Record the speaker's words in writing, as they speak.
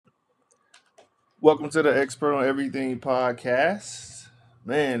Welcome to the Expert on Everything podcast.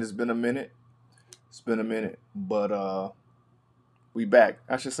 Man, it's been a minute. It's been a minute, but we back.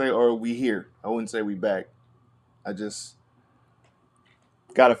 I should say, or we here. I wouldn't say we back. I just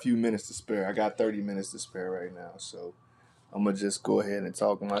got a few minutes to spare. I got 30 minutes to spare right now, so I'm gonna just go ahead and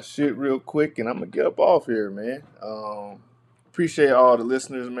talk my shit real quick, and I'm gonna get up off here, man. Appreciate all the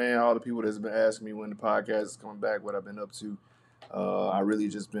listeners, man. All the people that's been asking me when the podcast is coming back, what I've been up to. I really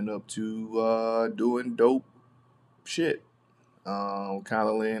just been up to doing dope shit. Kind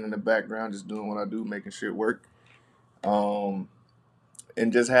of laying in the background, just doing what I do, making shit work. Um,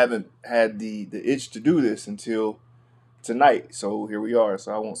 and just haven't had the itch to do this until tonight. So here we are.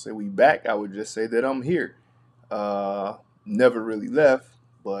 So I won't say we back. I would just say that I'm here. Never really left,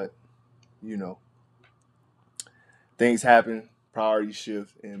 but you know, things happen, priority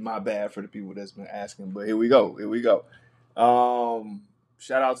shift, and my bad for the people that's been asking. But here we go. Here we go.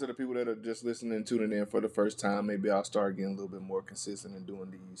 Shout out to the people that are just listening and tuning in for the first time. Maybe I'll start getting a little bit more consistent and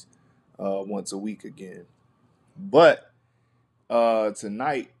doing these once a week again. But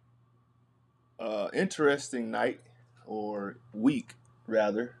tonight, interesting night or week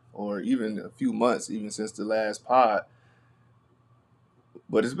rather, or even a few months, even since the last pod.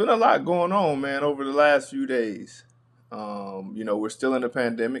 But it's been a lot going on, man, over the last few days. We're still in a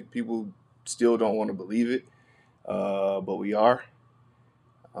pandemic. People still don't want to believe it, but we are.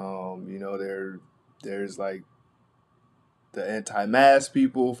 There's like the anti-mask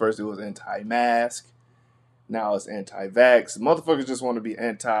people. First it was anti-mask. Now it's anti-vax. Motherfuckers just want to be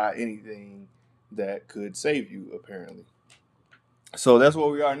anti-anything that could save you, apparently. So that's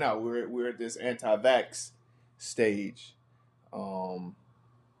what we are now. We're at this anti-vax stage. And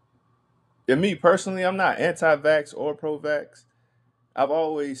me personally, I'm not anti-vax or pro-vax. I've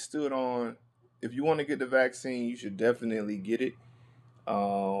always stood on, if you want to get the vaccine, you should definitely get it.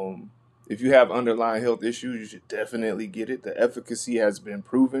 If you have underlying health issues, you should definitely get it. The efficacy has been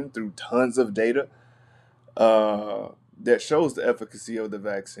proven through tons of data that shows the efficacy of the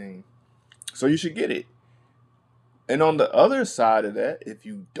vaccine. So you should get it. And on the other side of that, if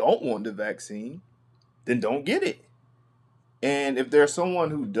you don't want the vaccine, then don't get it. And if there's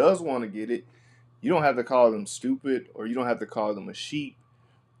someone who does want to get it, you don't have to call them stupid or you don't have to call them a sheep.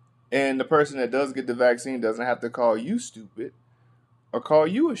 And the person that does get the vaccine doesn't have to call you stupid or call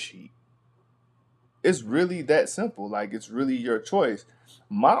you a sheep. It's really that simple. Like, it's really your choice.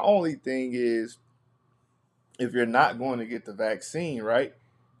 My only thing is, if you're not going to get the vaccine, right,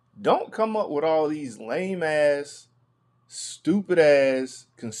 don't come up with all these lame ass, stupid ass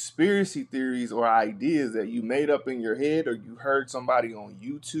conspiracy theories or ideas that you made up in your head or you heard somebody on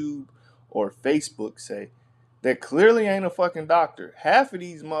YouTube or Facebook say that clearly ain't a fucking doctor. Half of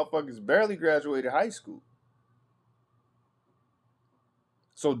these motherfuckers barely graduated high school.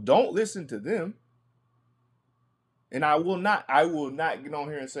 So don't listen to them. And I will not get on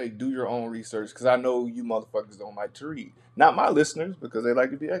here and say do your own research, because I know you motherfuckers don't like to read. Not my listeners, because they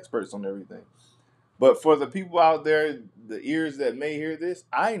like to be experts on everything. But for the people out there, the ears that may hear this,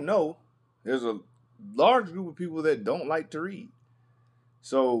 I know there's a large group of people that don't like to read.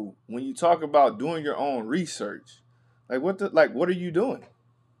 So when you talk about doing your own research, what are you doing?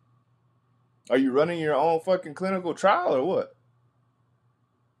 Are you running your own fucking clinical trial or what?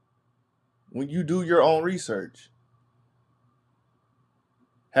 When you do your own research,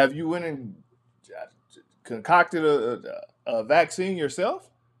 have you went and concocted a vaccine yourself?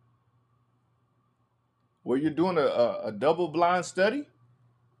 Where you're doing a double-blind study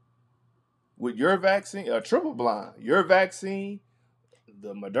with your vaccine, a triple-blind, your vaccine,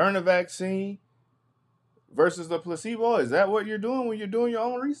 the Moderna vaccine versus the placebo? Is that what you're doing when you're doing your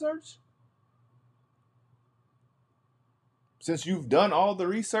own research? Since you've done all the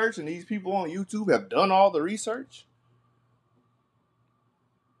research and these people on YouTube have done all the research,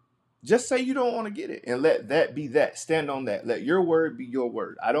 just say you don't want to get it and let that be that. Stand on that. Let your word be your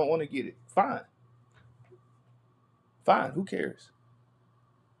word. I don't want to get it. Fine. Fine. Who cares?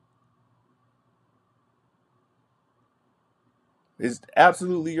 It's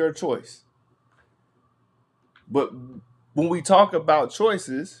absolutely your choice. But when we talk about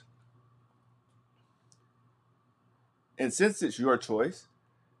choices, and since it's your choice,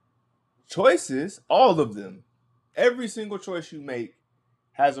 choices, all of them, every single choice you make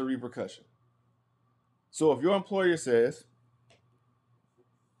has a repercussion. So if your employer says,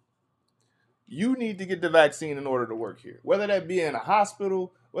 you need to get the vaccine in order to work here, whether that be in a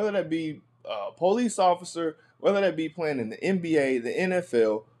hospital, whether that be a police officer, whether that be playing in the NBA, the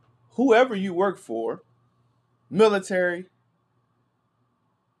NFL, whoever you work for, military,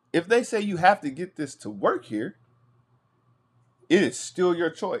 if they say you have to get this to work here, it is still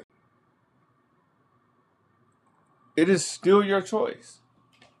your choice. It is still your choice.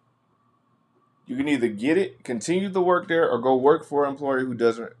 You can either get it, continue to work there, or go work for an employer who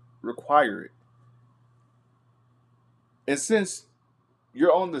doesn't require it. And since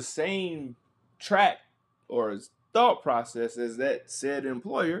you're on the same track or thought process as that said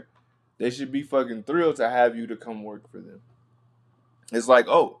employer, they should be fucking thrilled to have you to come work for them. It's like,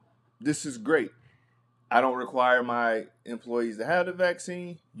 oh, this is great. I don't require my employees to have the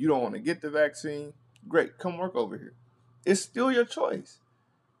vaccine. You don't want to get the vaccine. Great, come work over here. It's still your choice.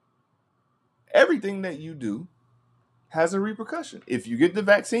 Everything that you do has a repercussion. If you get the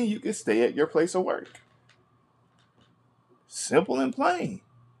vaccine, you can stay at your place of work. Simple and plain.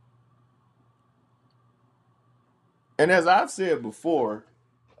 And as I've said before,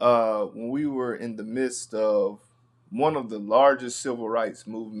 when we were in the midst of one of the largest civil rights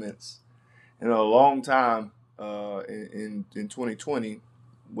movements in a long time, in 2020,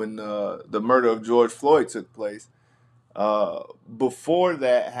 when the murder of George Floyd took place, before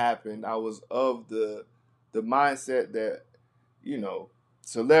that happened, I was of the mindset that, you know,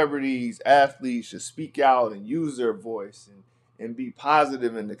 celebrities, athletes should speak out and use their voice and be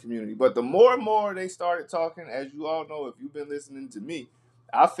positive in the community. But the more and more they started talking, as you all know, if you've been listening to me,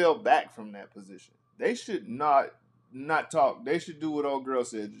 I fell back from that position. They should not talk. They should do what old girl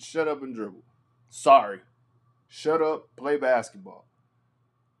said. Just shut up and dribble. Sorry. Shut up, play basketball.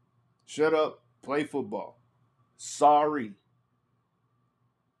 Shut up, play football. Sorry.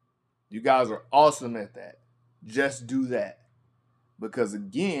 You guys are awesome at that. Just do that. Because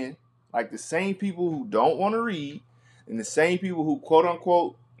again, like the same people who don't want to read and the same people who quote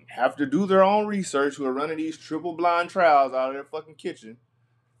unquote have to do their own research, who are running these triple blind trials out of their fucking kitchen,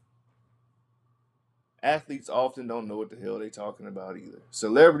 athletes often don't know what the hell they're talking about either.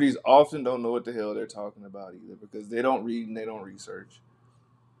 Celebrities often don't know what the hell they're talking about either because they don't read and they don't research.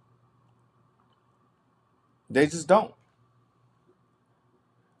 They just don't.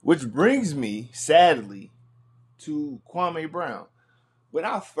 Which brings me, sadly, to Kwame Brown. When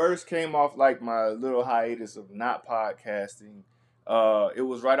I first came off like my little hiatus of not podcasting, it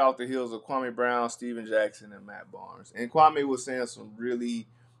was right off the heels of Kwame Brown, Steven Jackson, and Matt Barnes. And Kwame was saying some really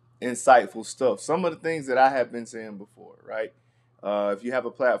insightful stuff. Some of the things that I have been saying before, right? If you have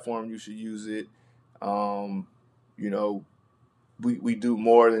a platform, you should use it. You know, we do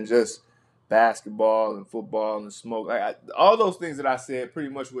more than just basketball and football and smoke. All those things that I said, pretty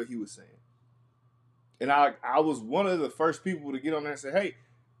much what he was saying. And I was one of the first people to get on there and say, hey,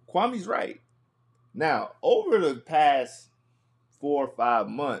 Kwame's right. Now, over the past 4 or 5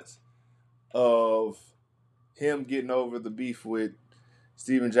 months of him getting over the beef with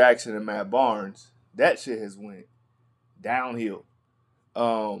Steven Jackson and Matt Barnes, that shit has went downhill.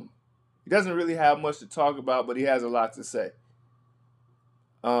 He doesn't really have much to talk about, but he has a lot to say.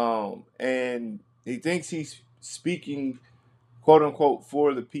 And he thinks he's speaking, quote unquote,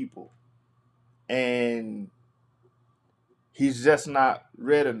 for the people. And he's just not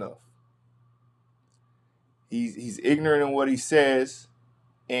read enough. He's ignorant in what he says,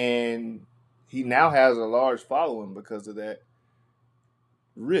 and he now has a large following because of that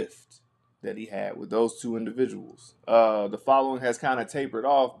rift that he had with those two individuals. The following has kind of tapered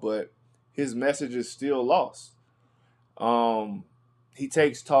off, but his message is still lost. He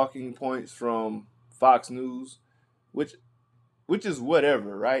takes talking points from Fox News, which is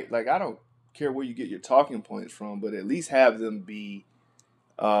whatever, right? Like, I don't care where you get your talking points from, but at least have them be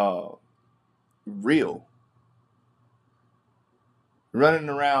real. Running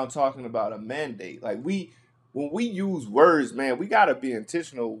around talking about a mandate. Like, when we use words, man, we got to be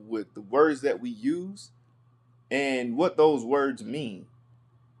intentional with the words that we use and what those words mean.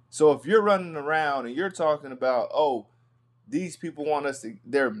 So if you're running around and you're talking about, oh, these people want us to,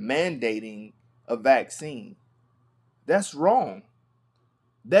 they're mandating a vaccine. That's wrong.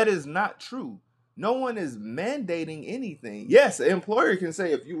 That is not true. No one is mandating anything. Yes, an employer can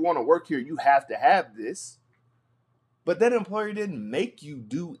say, if you want to work here, you have to have this. But that employer didn't make you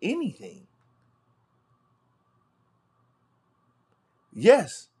do anything.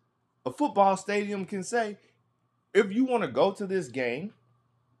 Yes, a football stadium can say, if you want to go to this game,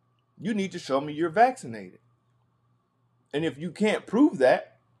 you need to show me you're vaccinated. And if you can't prove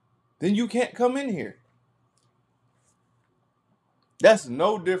that, then you can't come in here. That's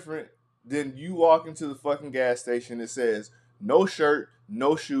no different than you walk into the fucking gas station that says, no shirt,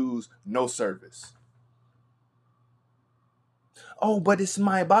 no shoes, no service. Oh, but it's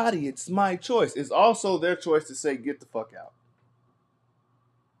my body. It's my choice. It's also their choice to say, get the fuck out.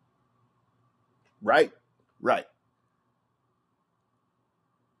 Right? Right.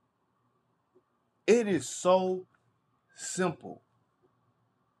 It is so simple.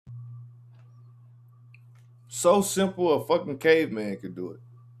 So simple, a fucking caveman could do it.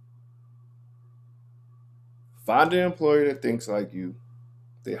 Find an employer that thinks like you.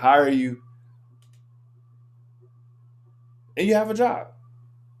 They hire you, and you have a job.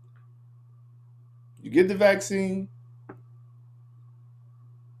 You get the vaccine,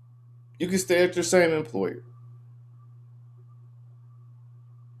 you can stay at your same employer.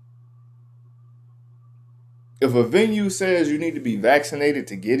 If a venue says you need to be vaccinated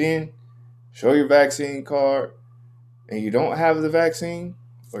to get in, show your vaccine card, and you don't have the vaccine,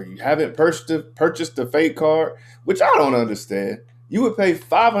 or you haven't purchased the fake card, which I don't understand. You would pay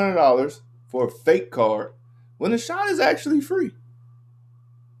 $500 for a fake card when the shot is actually free.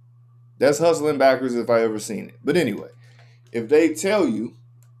 That's hustling backwards if I ever seen it. But anyway, if they tell you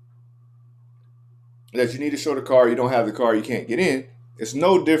that you need to show the card, you don't have the card, you can't get in, it's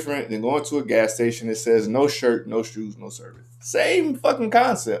no different than going to a gas station that says no shirt, no shoes, no service. Same fucking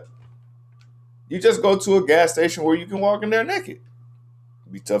concept. You just go to a gas station where you can walk in there naked.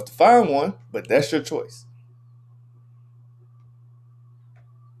 It'd be tough to find one, but that's your choice.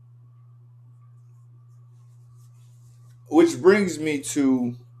 Which brings me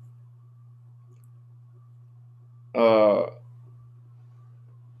to uh,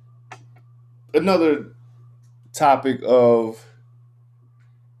 another topic of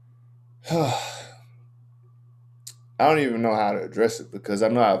I don't even know how to address it because I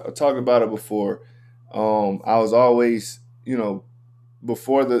know I've talked about it before. I was always,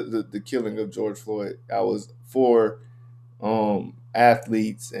 before the killing of George Floyd, I was for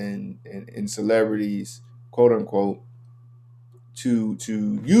athletes and celebrities, quote unquote,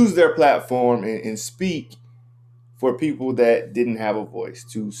 to use their platform and speak for people that didn't have a voice,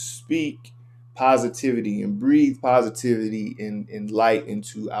 to speak positivity and breathe positivity and light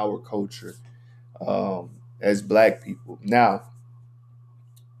into our culture as Black people. Now,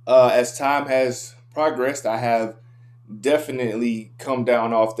 as time has progressed, I have definitely come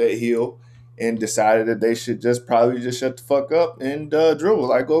down off that hill and decided that they should just probably just shut the fuck up and dribble,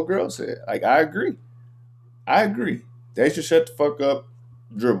 like old girl said. Like, I agree. I agree. They should shut the fuck up,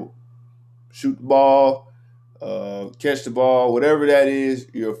 dribble, shoot the ball, catch the ball, whatever that is.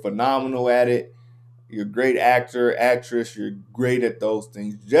 You're phenomenal at it. You're a great actor, actress. You're great at those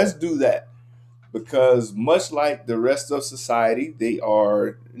things. Just do that. Because much like the rest of society, they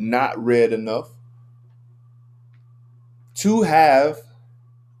are not read enough to have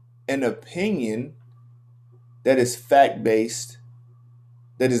an opinion that is fact based,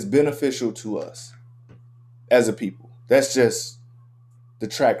 that is beneficial to us as a people. That's just the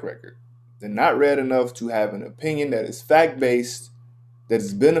track record. They're not read enough to have an opinion that is fact based, that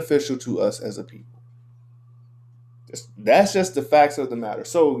is beneficial to us as a people. That's just the facts of the matter.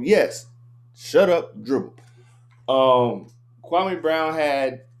 So, yes, shut up, dribble. Kwame Brown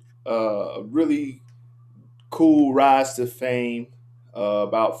had a really cool rise to fame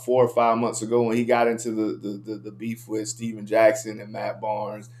about 4 or 5 months ago when he got into the beef with Steven Jackson and Matt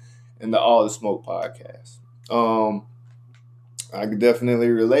Barnes and the All the Smoke podcast. I could definitely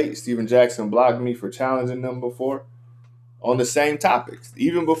relate. Steven Jackson blocked me for challenging them before on the same topics,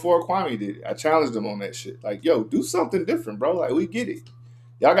 even before Kwame did it. I challenged him on that shit. Like, yo, do something different, bro. Like, we get it.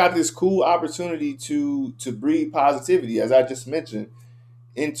 Y'all got this cool opportunity to breed positivity, as I just mentioned,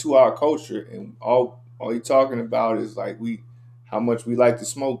 into our culture, and all you talking about is like how much we like to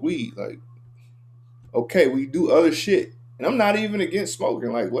smoke weed. Like, okay, we do other shit, and I'm not even against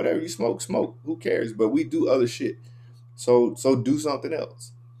smoking. Like, whatever you smoke, smoke. Who cares? But we do other shit. So do something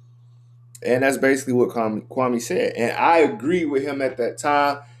else. And that's basically what Kwame said. And I agree with him at that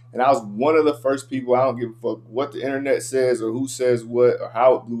time. And I was one of the first people, I don't give a fuck what the internet says or who says what or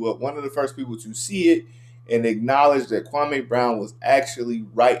how it blew up, one of the first people to see it and acknowledge that Kwame Brown was actually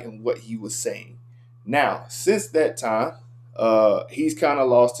right in what he was saying. Now, since that time, he's kind of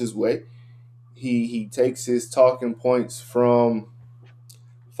lost his way. He takes his talking points from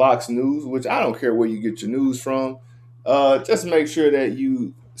Fox News, which I don't care where you get your news from. Just make sure that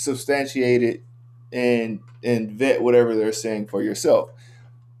you substantiate it and vet whatever they're saying for yourself.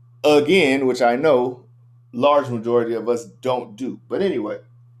 Again, which I know large majority of us don't do. But anyway,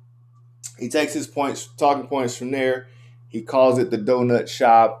 he takes his talking points from there. He calls it the donut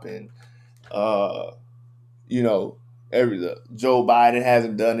shop, and uh, you know, Joe Biden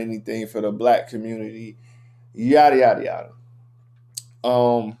hasn't done anything for the Black community, yada yada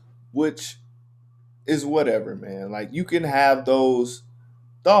yada. Which is whatever, man. Like, you can have those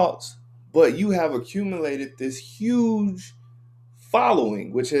thoughts, but you have accumulated this huge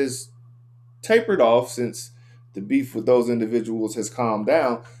following, which has tapered off since the beef with those individuals has calmed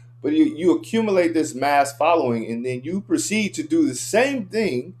down. But you accumulate this mass following, and then you proceed to do the same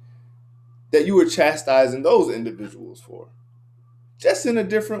thing that you were chastising those individuals for, just in a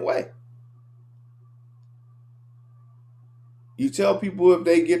different way. You tell people if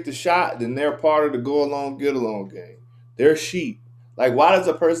they get the shot, then they're part of the go along, get along gang. They're sheep. Like, why does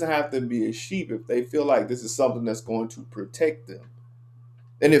a person have to be a sheep if they feel like this is something that's going to protect them?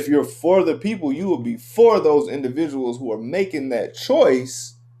 And if you're for the people, you will be for those individuals who are making that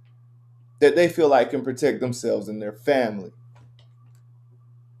choice that they feel like can protect themselves and their family.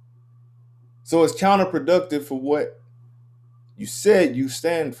 So it's counterproductive for what you said you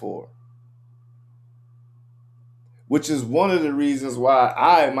stand for, which is one of the reasons why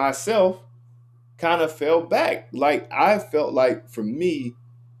I myself kind of fell back. Like, I felt like for me,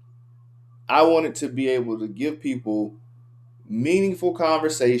 I wanted to be able to give people meaningful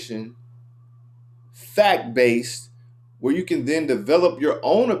conversation, fact-based, where you can then develop your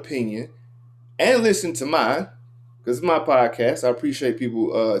own opinion and listen to mine, because it's my podcast. I appreciate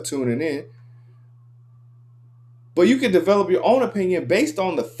people tuning in. But you can develop your own opinion based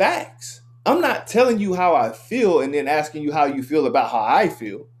on the facts. I'm not telling you how I feel and then asking you how you feel about how I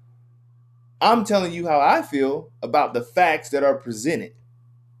feel. I'm telling you how I feel about the facts that are presented.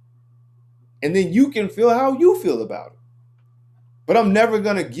 And then you can feel how you feel about it. But I'm never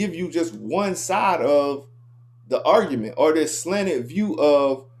going to give you just one side of the argument or this slanted view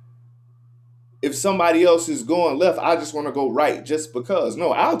of if somebody else is going left, I just want to go right just because.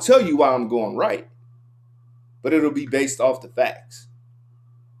 No, I'll tell you why I'm going right. But it'll be based off the facts.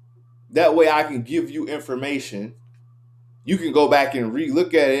 That way I can give you information. You can go back and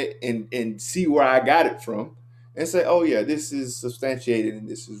re-look at it and see where I got it from and say, oh yeah, this is substantiated and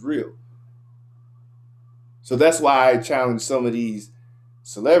this is real. So that's why I challenge some of these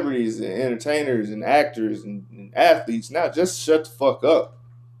celebrities and entertainers and actors and athletes, now just shut the fuck up.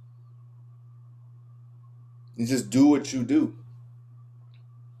 And just do what you do.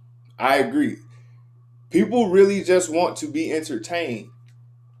 I agree. People really just want to be entertained.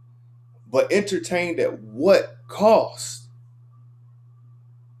 But entertained at what cost?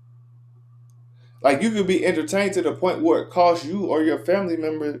 Like, you could be entertained to the point where it costs you or your family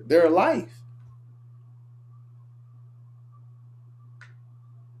member their life.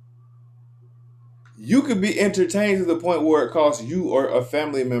 You could be entertained to the point where it costs you or a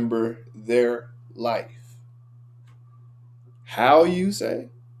family member their life. How, you say?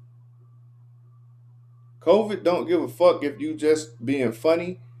 COVID don't give a fuck if you just being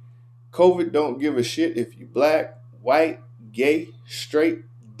funny. COVID don't give a shit if you black, white, gay, straight.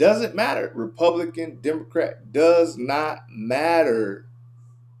 Doesn't matter. Republican, Democrat, does not matter.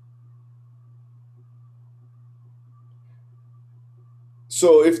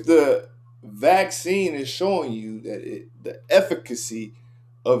 So if the vaccine is showing you that the efficacy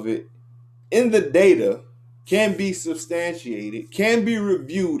of it in the data can be substantiated, can be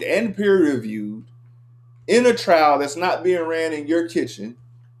reviewed and peer reviewed in a trial that's not being ran in your kitchen,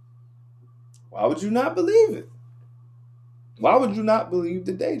 why would you not believe it? Why would you not believe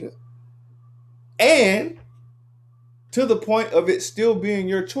the data? And to the point of it still being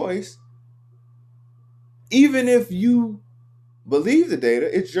your choice, even if you believe the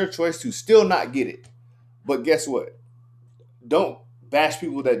data, it's your choice to still not get it. But guess what? Don't bash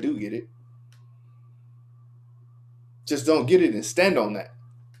people that do get it. Just don't get it and stand on that.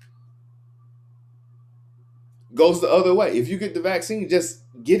 Goes the other way. If you get the vaccine, just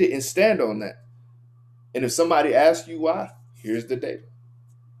get it and stand on that. And if somebody asks you why, here's the data.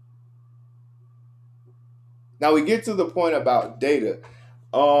 Now we get to the point about data.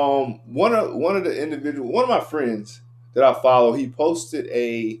 One of my friends that I follow, he posted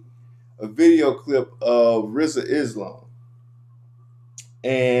a video clip of Rizza Islam.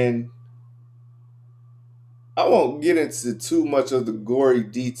 And I won't get into too much of the gory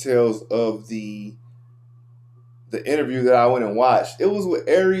details of the interview that I went and watched. It was with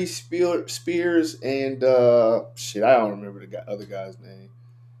Ari Spears and I don't remember the other guy's name.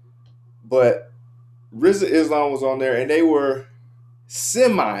 But Rizza Islam was on there, and they were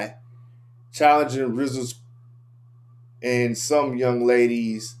challenging Rizza's and some young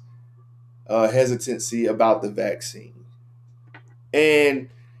ladies' hesitancy about the vaccine. And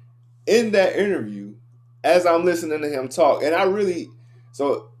in that interview, as I'm listening to him talk, and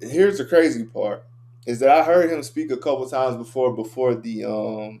so here's the crazy part, is that I heard him speak a couple times before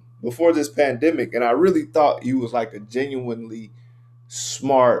this pandemic, and I really thought he was like a genuinely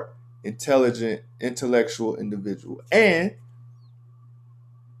smart, intelligent, intellectual individual. And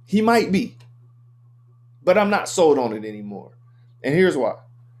he might be, but I'm not sold on it anymore. And here's why.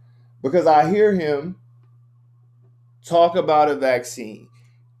 Because I hear him talk about a vaccine,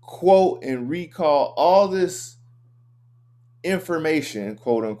 quote and recall all this information,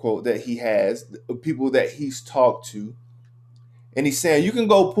 quote unquote, that he has, people that he's talked to, and he's saying, you can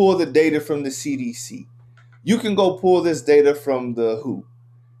go pull the data from the CDC. You can go pull this data from the WHO,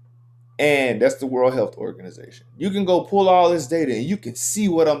 and that's the World Health Organization. You can go pull all this data and you can see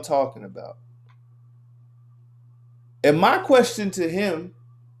what I'm talking about. And my question to him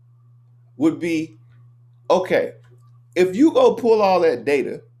would be, okay, if you go pull all that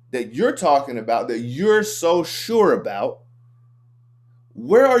data that you're talking about, that you're so sure about,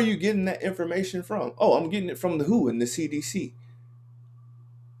 where are you getting that information from? Oh, I'm getting it from the WHO and the CDC.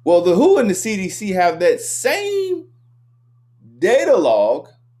 Well, the WHO and the CDC have that same data log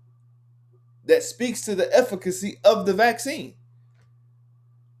that speaks to the efficacy of the vaccine.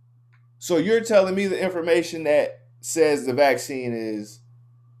 So you're telling me the information that says the vaccine is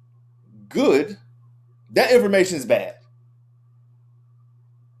good, that information is bad.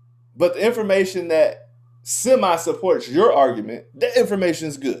 But the information that semi-supports your argument, that information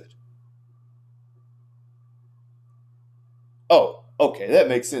is good. Oh, okay, that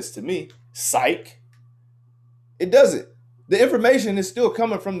makes sense to me. Psych. It doesn't. The information is still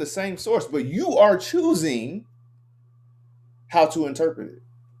coming from the same source, but you are choosing how to interpret it.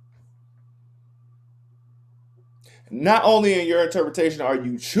 Not only in your interpretation are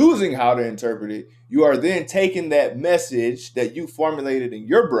you choosing how to interpret it, you are then taking that message that you formulated in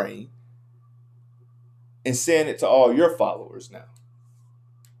your brain and saying it to all your followers now.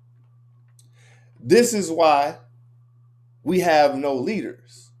 This is why we have no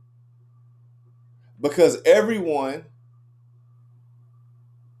leaders. Because everyone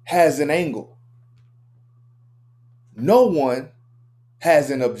has an angle. No one has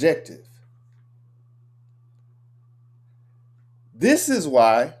an objective. This is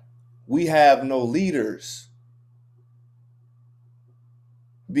why we have no leaders.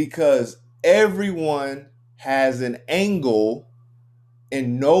 Because everyone has an angle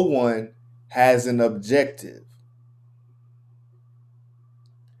and no one has an objective.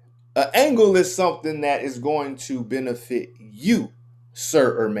 An angle is something that is going to benefit you,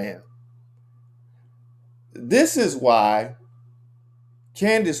 sir or ma'am. This is why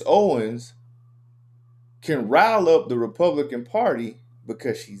Candace Owens can rile up the Republican Party,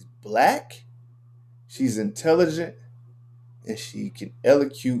 because she's black, she's intelligent, and she can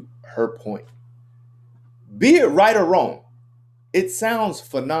eloquate her point. Be it right or wrong, it sounds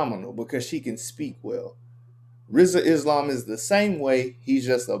phenomenal because she can speak well. Rizza Islam is the same way, he's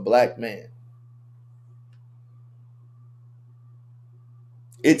just a black man.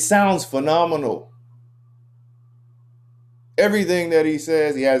 It sounds phenomenal. Everything that he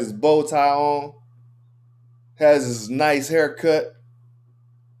says, he has his bow tie on, has his nice haircut,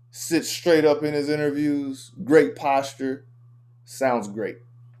 sits straight up in his interviews, great posture, sounds great.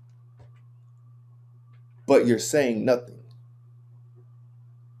 But you're saying nothing.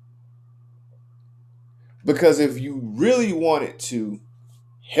 Because if you really wanted to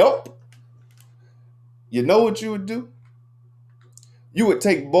help, you know what you would do? You would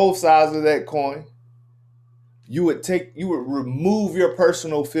take both sides of that coin. You would remove your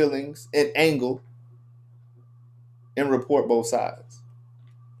personal feelings and angle and report both sides.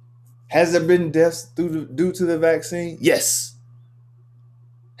 Has there been deaths due to the vaccine? Yes.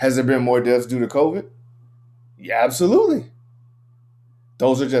 Has there been more deaths due to COVID? Yeah, absolutely.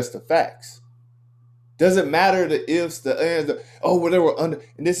 Those are just the facts. Doesn't matter the ifs, the ands, they were under,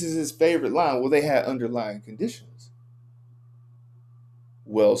 and this is his favorite line, well, they had underlying conditions.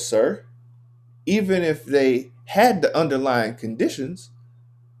 Well, sir, even if they had the underlying conditions,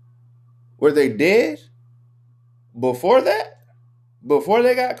 were they dead before that? Before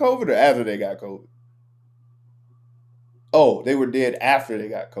they got COVID or after they got COVID? Oh, they were dead after they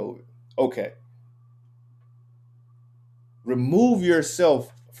got COVID. Okay. Remove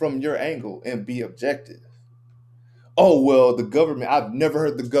yourself from your angle and be objective. Oh, well, the government, I've never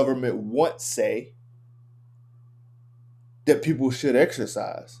heard the government once say that people should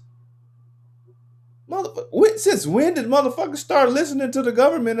exercise. Since when did motherfuckers start listening to the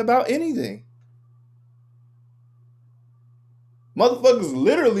government about anything? Motherfuckers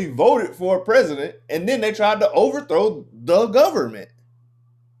literally voted for a president and then they tried to overthrow the government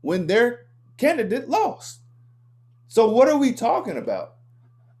when their candidate lost. So what are we talking about?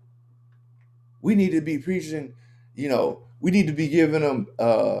 We need to be preaching, we need to be giving them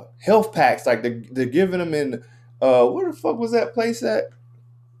health packs like they're giving them in, where the fuck was that place at?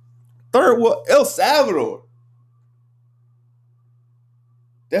 El Salvador.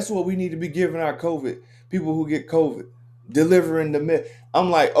 That's what we need to be giving our COVID, people who get COVID, delivering the myth. I'm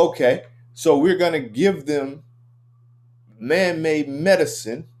like, okay, so we're going to give them man-made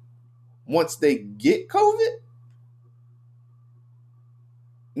medicine once they get COVID?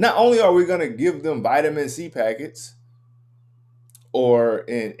 Not only are we gonna give them vitamin C packets, or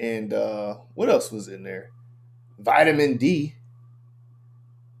and what else was in there? Vitamin D,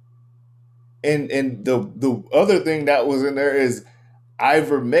 and the other thing that was in there is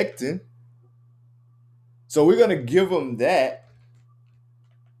ivermectin. So we're gonna give them that,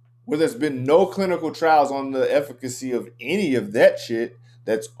 where there's been no clinical trials on the efficacy of any of that shit.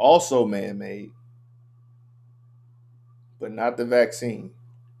 That's also man-made, but not the vaccine.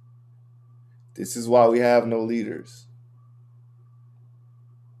 This is why we have no leaders.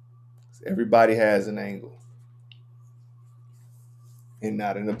 Everybody has an angle and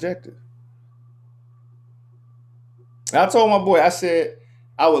not an objective. And I told my boy, I said,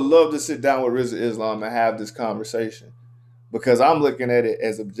 I would love to sit down with Rizza Islam and have this conversation, because I'm looking at it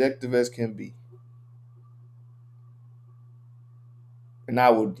as objective as can be. And I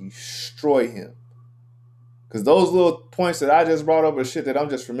will destroy him. Because those little points that I just brought up are shit that I'm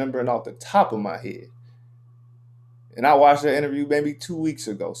just remembering off the top of my head. And I watched that interview maybe 2 weeks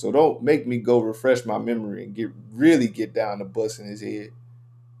ago. So don't make me go refresh my memory and really get down to busting his head.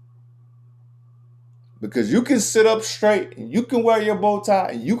 Because you can sit up straight and you can wear your bow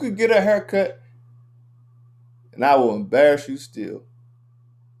tie and you can get a haircut, and I will embarrass you still.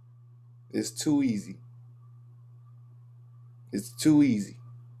 It's too easy. It's too easy.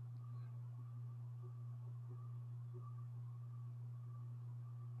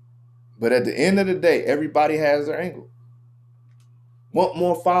 But at the end of the day, everybody has their angle. Want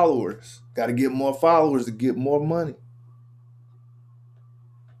more followers. Got to get more followers to get more money.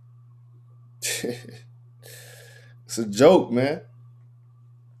 It's a joke, man.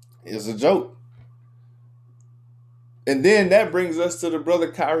 It's a joke. And then that brings us to the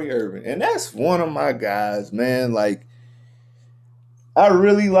brother Kyrie Irving. And that's one of my guys, man. Like, I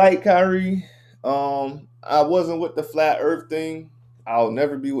really like Kyrie. I wasn't with the flat earth thing. I'll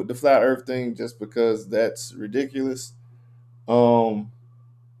never be with the flat earth thing, just because that's ridiculous. Um,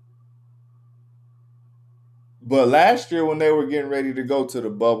 but last year when they were getting ready to go to the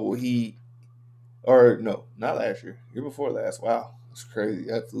bubble, or no, not last year, year before last. Wow, that's crazy.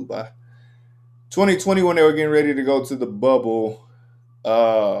 That flew by. 2020, when they were getting ready to go to the bubble,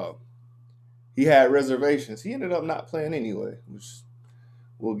 uh, he had reservations. He ended up not playing anyway, which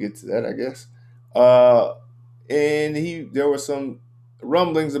we'll get to that, I guess. Uh, and there were some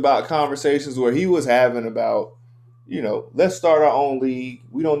rumblings about conversations where he was having about, let's start our own league.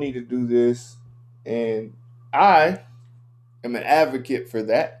 We don't need to do this. And I am an advocate for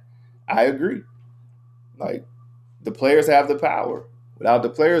that. I agree. Like, the players have the power. Without the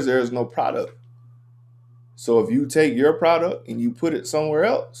players, there is no product. So if you take your product and you put it somewhere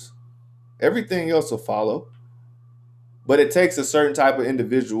else, everything else will follow. But it takes a certain type of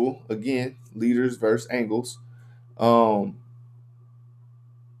individual. Again, leaders versus angles.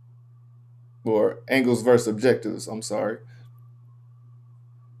 Or angles versus objectives. I'm sorry.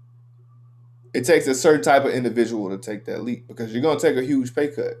 It takes a certain type of individual to take that leap, because you're going to take a huge pay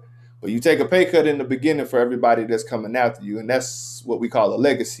cut. But you take a pay cut in the beginning for everybody that's coming after you, and that's what we call a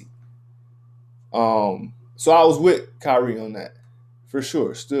legacy. So I was with Kyrie on that, for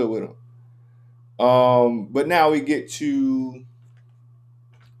sure. Still with him. But now we get to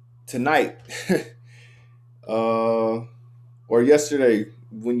tonight, or yesterday.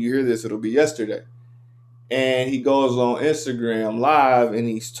 When you hear this, it'll be yesterday. And he goes on Instagram live and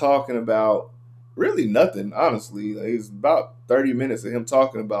he's talking about really nothing, honestly. Like, it's about 30 minutes of him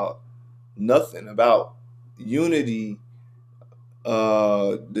talking about nothing, about unity,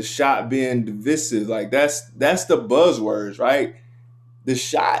 the shot being divisive. Like, that's the buzzwords, right? The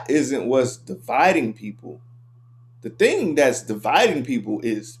shot isn't what's dividing people. The thing that's dividing people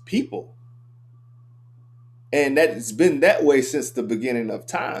is people. And that's been that way since the beginning of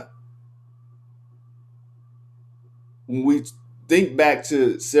time. When we think back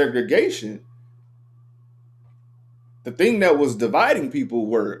to segregation, the thing that was dividing people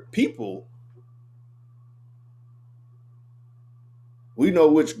were people. We know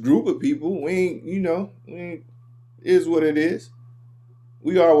which group of people. Is what it is.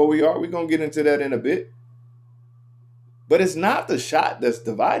 We are what we are. We're going to get into that in a bit. But it's not the shot that's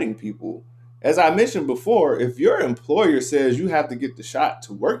dividing people. As I mentioned before, if your employer says you have to get the shot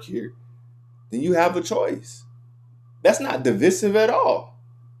to work here, then you have a choice. That's not divisive at all.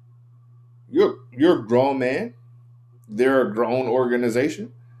 You're a grown man. They're a grown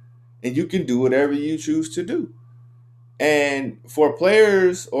organization. And you can do whatever you choose to do. And for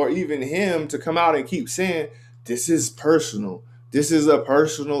players or even him to come out and keep saying, this is personal. This is a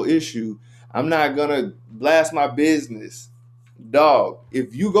personal issue. I'm not going to blast my business. Dog,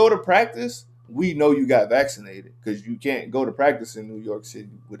 if you go to practice we know you got vaccinated because you can't go to practice in New York City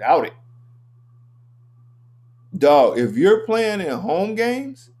without it. Dog, if you're playing in home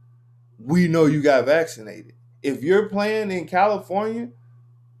games, we know you got vaccinated. If you're playing in California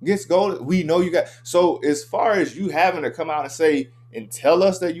against Golden, we know you got. So as far as you having to come out and say and tell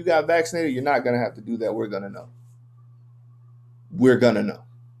us that you got vaccinated, you're not gonna have to do that. We're gonna know. We're gonna know.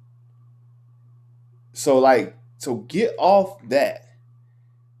 So get off that.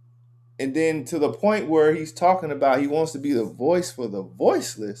 And then to the point where he's talking about he wants to be the voice for the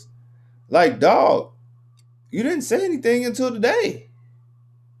voiceless. Like, dog, you didn't say anything until today.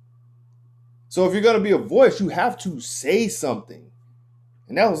 So if you're going to be a voice, you have to say something.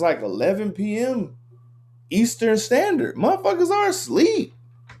 And that was like 11 p.m. Eastern Standard. Motherfuckers are asleep.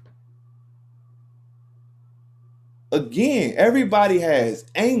 Again, everybody has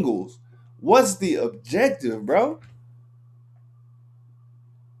angles. What's the objective, bro?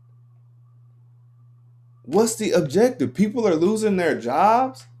 What's the objective? People are losing their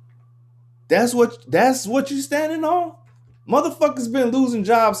jobs. That's what you standing on? Motherfuckers been losing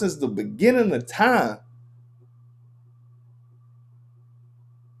jobs since the beginning of time.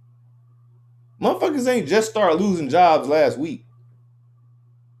 Motherfuckers ain't just start losing jobs last week.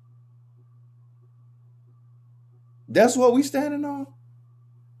 That's what we standing on.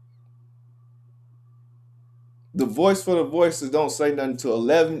 The voice for the voices don't say nothing until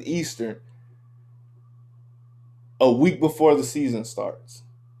 11 Eastern, a week before the season starts.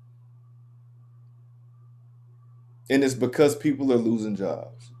 And it's because people are losing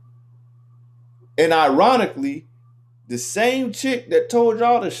jobs. And ironically, the same chick that told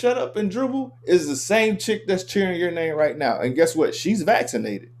y'all to shut up and dribble is the same chick that's cheering your name right now. And guess what? She's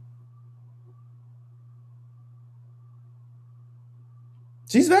vaccinated.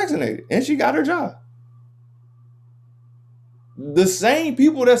 She's vaccinated and she got her job. The same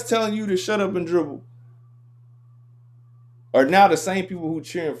people that's telling you to shut up and dribble are now the same people who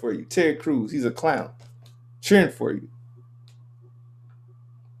cheering for you. Ted Cruz, he's a clown, cheering for you.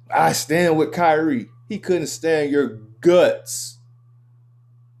 I stand with Kyrie. He couldn't stand your guts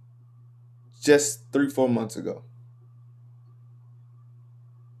just 3-4 months ago.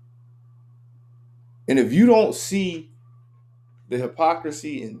 And if you don't see the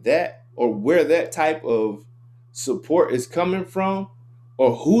hypocrisy in that, or where that type of support is coming from,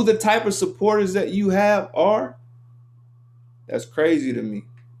 or who the type of supporters that you have are, that's crazy to me.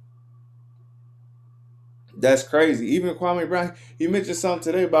 That's crazy. Even Kwame Browns, he mentioned something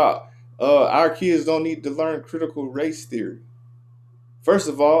today about our kids don't need to learn critical race theory. First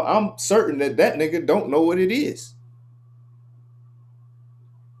of all, I'm certain that nigga don't know what it is.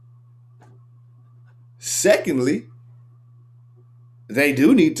 Secondly, they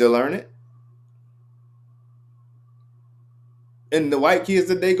do need to learn it. And the white kids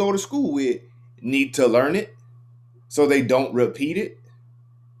that they go to school with need to learn it so they don't repeat it.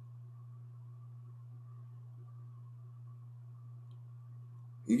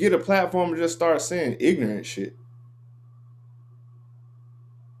 You get a platform to just start saying ignorant shit.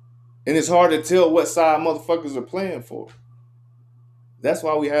 And it's hard to tell what side motherfuckers are playing for. That's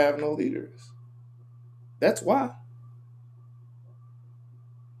why we have no leaders. That's why.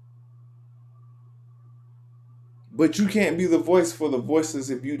 But you can't be the voice for the voiceless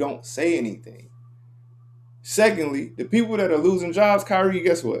if you don't say anything. Secondly, the people that are losing jobs, Kyrie,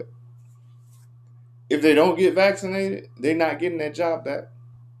 guess what? If they don't get vaccinated, they're not getting that job back.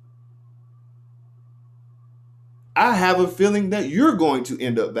 I have a feeling that you're going to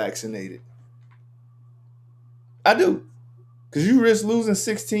end up vaccinated. I do. Because you risk losing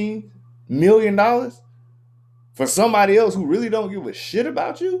 $16 million for somebody else who really don't give a shit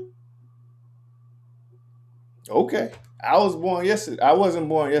about you? Okay. I was born yesterday. I wasn't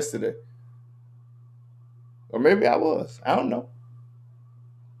born yesterday. Or maybe I was. I don't know.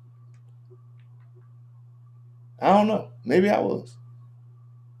 Maybe I was.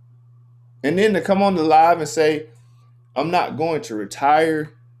 And then to come on the live and say, I'm not going to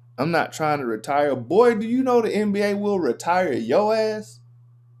retire. I'm not trying to retire. Boy, do you know the NBA will retire your ass?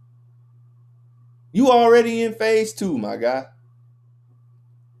 You already in phase 2, my guy.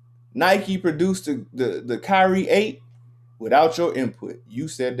 Nike produced the Kyrie 8 without your input. You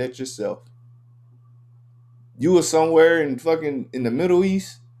said that yourself. You were somewhere in the Middle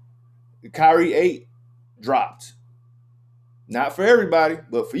East. The Kyrie 8 dropped. Not for everybody,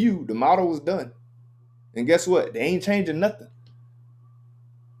 but for you, the model was done. And guess what? They ain't changing nothing.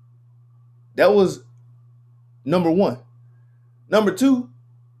 That was number one. Number two,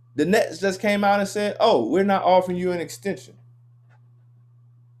 the Nets just came out and said, oh, we're not offering you an extension.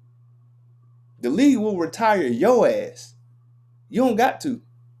 The league will retire your ass. You don't got to.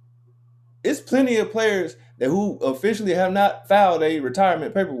 It's plenty of players that who officially have not filed a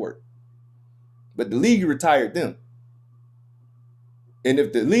retirement paperwork, but the league retired them. And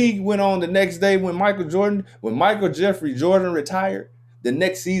if the league went on the next day when Michael Jeffrey Jordan retired, the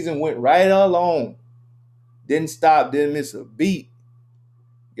next season went right along. Didn't stop, didn't miss a beat.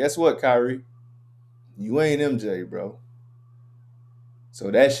 Guess what, Kyrie? You ain't MJ, bro. So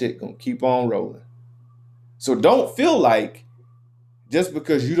that shit gonna keep on rolling. So don't feel like just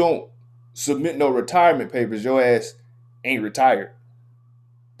because you don't submit no retirement papers, your ass ain't retired.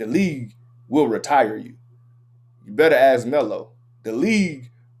 The league will retire you. You better ask Melo. The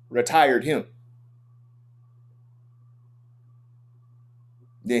league retired him.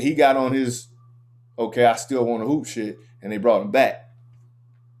 Then he got on his, okay, I still want to hoop shit, and they brought him back.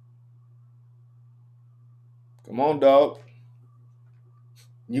 Come on, dog.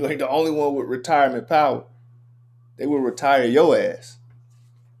 You ain't the only one with retirement power. They will retire your ass.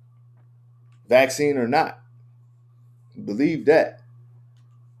 Vaccine or not. Believe that.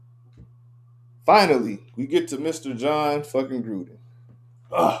 Finally, we get to Mr. John fucking Gruden.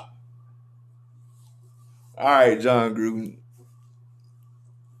 Ugh. All right, John Gruden.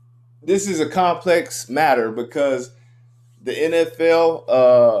 This is a complex matter because the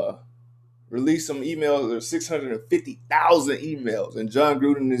NFL released some emails. There's 650,000 emails, and John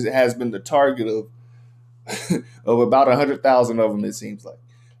Gruden has been the target of of about 100,000 of them. It seems like.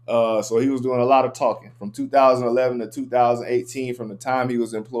 So he was doing a lot of talking from 2011 to 2018, from the time he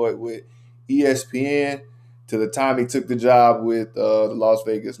was employed with ESPN to the time he took the job with the Las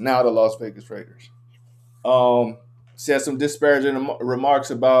Vegas Raiders. Said some disparaging remarks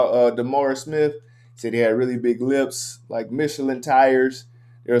about DeMaurice Smith. Said he had really big lips, like Michelin tires.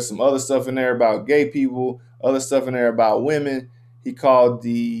 There was some other stuff in there about gay people, other stuff in there about women. He called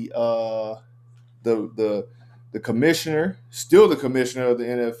the commissioner, still the commissioner of the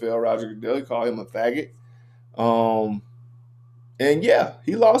NFL, Roger Goodell, he called him a faggot. And yeah,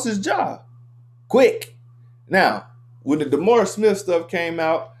 he lost his job quick. Now, when the DeMaurice Smith stuff came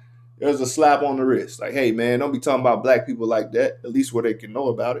out, there was a slap on the wrist. Like, hey, man, don't be talking about black people like that, at least where they can know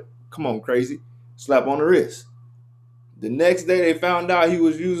about it. Come on, crazy. Slap on the wrist. The next day they found out he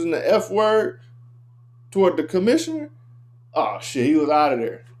was using the F word toward the commissioner. Oh, shit, he was out of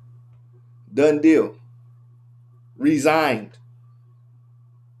there. Done deal. Resigned.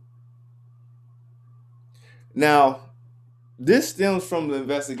 Now, this stems from the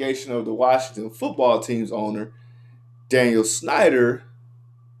investigation of the Washington football team's owner, Daniel Snyder,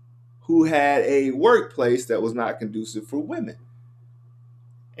 who had a workplace that was not conducive for women.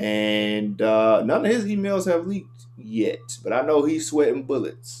 And none of his emails have leaked yet, but I know he's sweating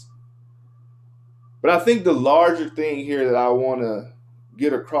bullets. But I think the larger thing here that I want to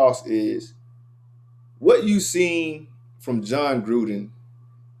get across is what you've seen from John Gruden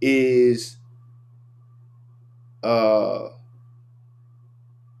is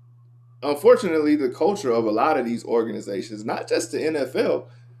unfortunately the culture of a lot of these organizations, not just the NFL,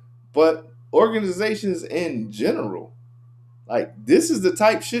 but organizations in general. Like, this is the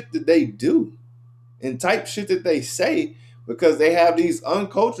type shit that they do and type shit that they say because they have these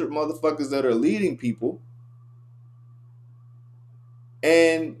uncultured motherfuckers that are leading people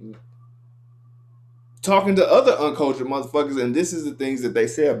and talking to other uncultured motherfuckers, and this is the things that they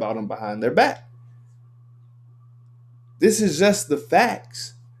say about them behind their back. This is just the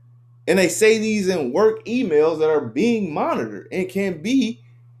facts. And they say these in work emails that are being monitored and can be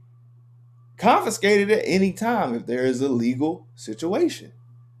confiscated at any time if there is a legal situation.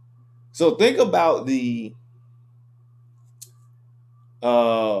 So think about the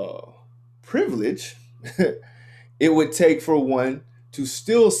privilege it would take for one to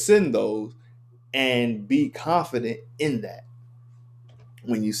still send those and be confident in that.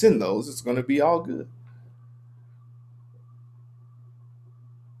 When you send those, it's going to be all good.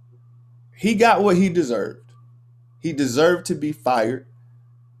 He got what he deserved. He deserved to be fired.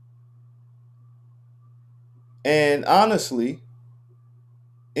 And honestly,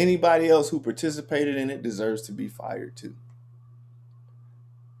 anybody else who participated in it deserves to be fired too.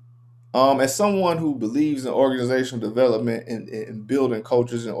 As someone who believes in organizational development and building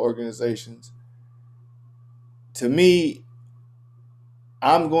cultures and organizations, to me,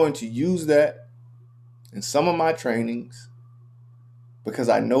 I'm going to use that in some of my trainings because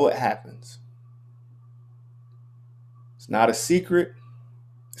I know it happens. It's not a secret.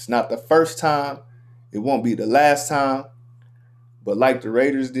 It's not the first time. It won't be the last time. But like the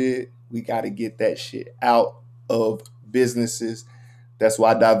Raiders did, we got to get that shit out of businesses. That's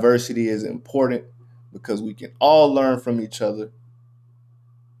why diversity is important, because we can all learn from each other.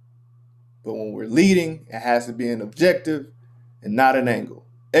 But when we're leading, it has to be an objective and not an angle.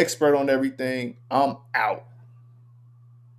 expert on everything. I'm out.